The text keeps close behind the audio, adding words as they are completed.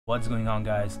What's going on,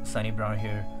 guys? Sunny Brown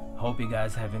here. Hope you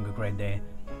guys having a great day.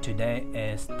 Today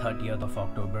is 30th of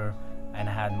October and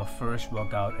I had my first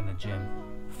workout in the gym.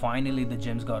 Finally the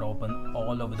gyms got open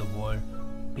all over the world.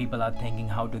 People are thinking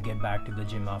how to get back to the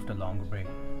gym after longer break.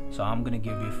 So I'm gonna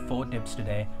give you 4 tips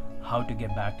today how to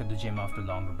get back to the gym after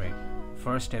longer break.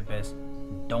 First tip is,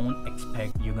 don't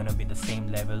expect you're gonna be the same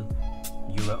level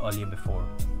you were earlier before.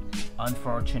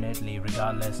 Unfortunately,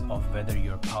 regardless of whether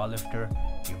you're a powerlifter,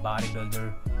 you're a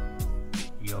bodybuilder,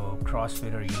 you're a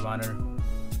crossfitter, you're a runner,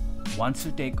 once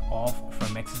you take off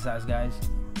from exercise, guys,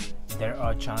 there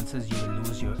are chances you will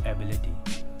lose your ability.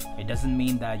 It doesn't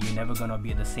mean that you're never gonna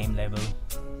be at the same level.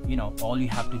 You know, all you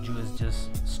have to do is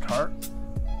just start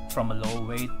from a low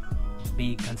weight,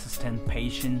 be consistent,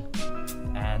 patient,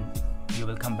 and you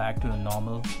will come back to the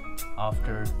normal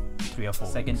after 3 or 4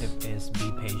 weeks. Second tip is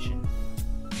be patient.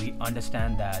 We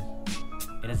understand that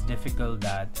it is difficult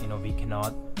that we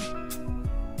cannot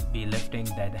be lifting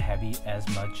that heavy as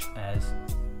much as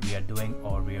we are doing,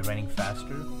 or we are running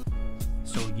faster.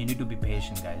 So you need to be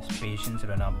patient, guys. Patience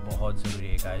रहना बहुत ज़रूरी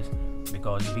है, guys,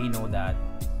 because we know that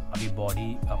अभी body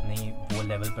अपनी वो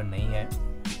level पर नहीं है.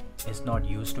 It's not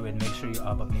used to it. Make sure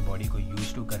आप अपनी body को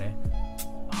used to करें.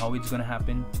 How it's gonna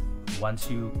happen? Once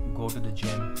you go to the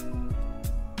gym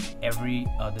every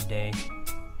other day,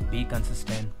 be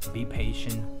consistent, be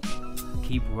patient,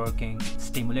 keep working,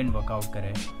 stimulant workout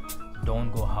करें.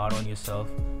 Don't go hard on yourself.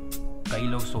 कई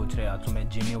लोग सोच रहे हैं आज तो मैं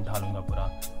जिम ही उठा लूँगा पूरा.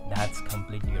 That's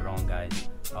completely wrong, guys.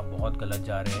 आप बहुत गलत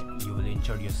जा रहे हैं. You will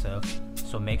injure yourself.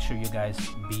 So make sure you guys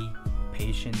be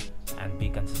patient and be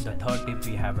consistent. The third tip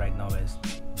we have right now is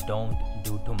don't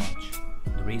do too much.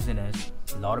 The reason is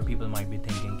a lot of people might be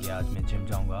thinking कि आज मैं gym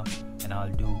जाऊँगा and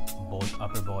I'll do both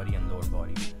upper body and lower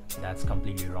body. That's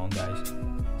completely wrong, guys.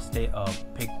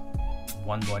 Pick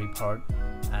one body part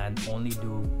and only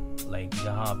do like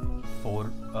जहाँ 4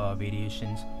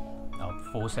 variations,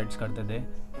 4 sets करते थे.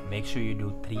 Make sure you do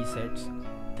 3 sets,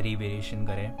 3 variation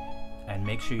करें, and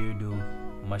make sure you do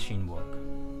machine work.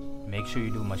 Make sure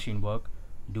you do machine work.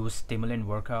 Do stimulant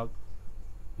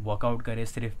workout करें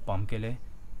सिर्फ pump के लिए,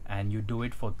 and you do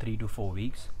it for 3 to 4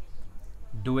 weeks.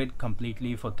 Do it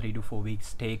completely for 3 to 4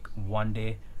 weeks. Take 1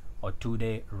 day or 2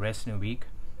 day rest in a week,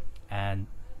 and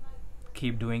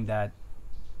keep doing that.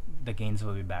 The gains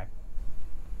will be back.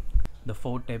 The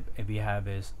 4th tip we have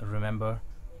is, remember,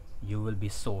 you will be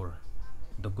sore.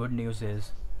 The good news is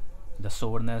the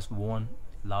soreness won't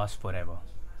last forever.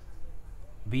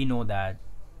 We know that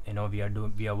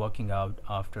we are working out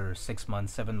after 6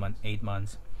 months, 7 months, 8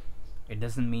 months. It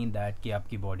doesn't mean that कि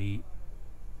आपकी body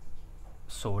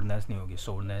soreness नहीं होगी.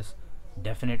 Soreness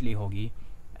definitely होगी,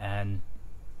 and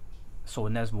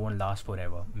soreness won't last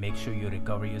forever. Make sure you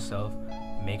recover yourself.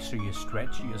 Make sure you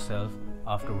stretch yourself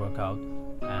after workout,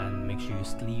 and make sure you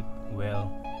sleep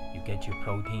well. You get your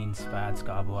proteins, fats,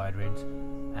 carbohydrates,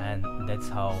 and that's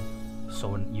how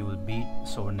you will beat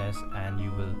soreness and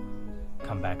you will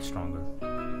come back stronger.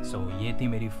 So ये थी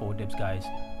मेरी 4 tips, guys.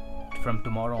 From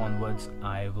tomorrow onwards,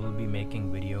 I will be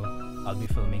making video. I'll be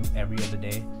filming every other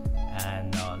day,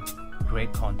 and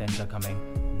great contents are coming.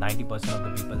 90% of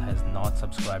the people has not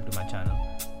subscribed to my channel.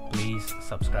 Please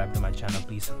subscribe to my channel.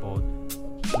 Please support.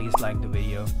 Please like the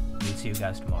video. We'll see you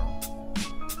guys tomorrow.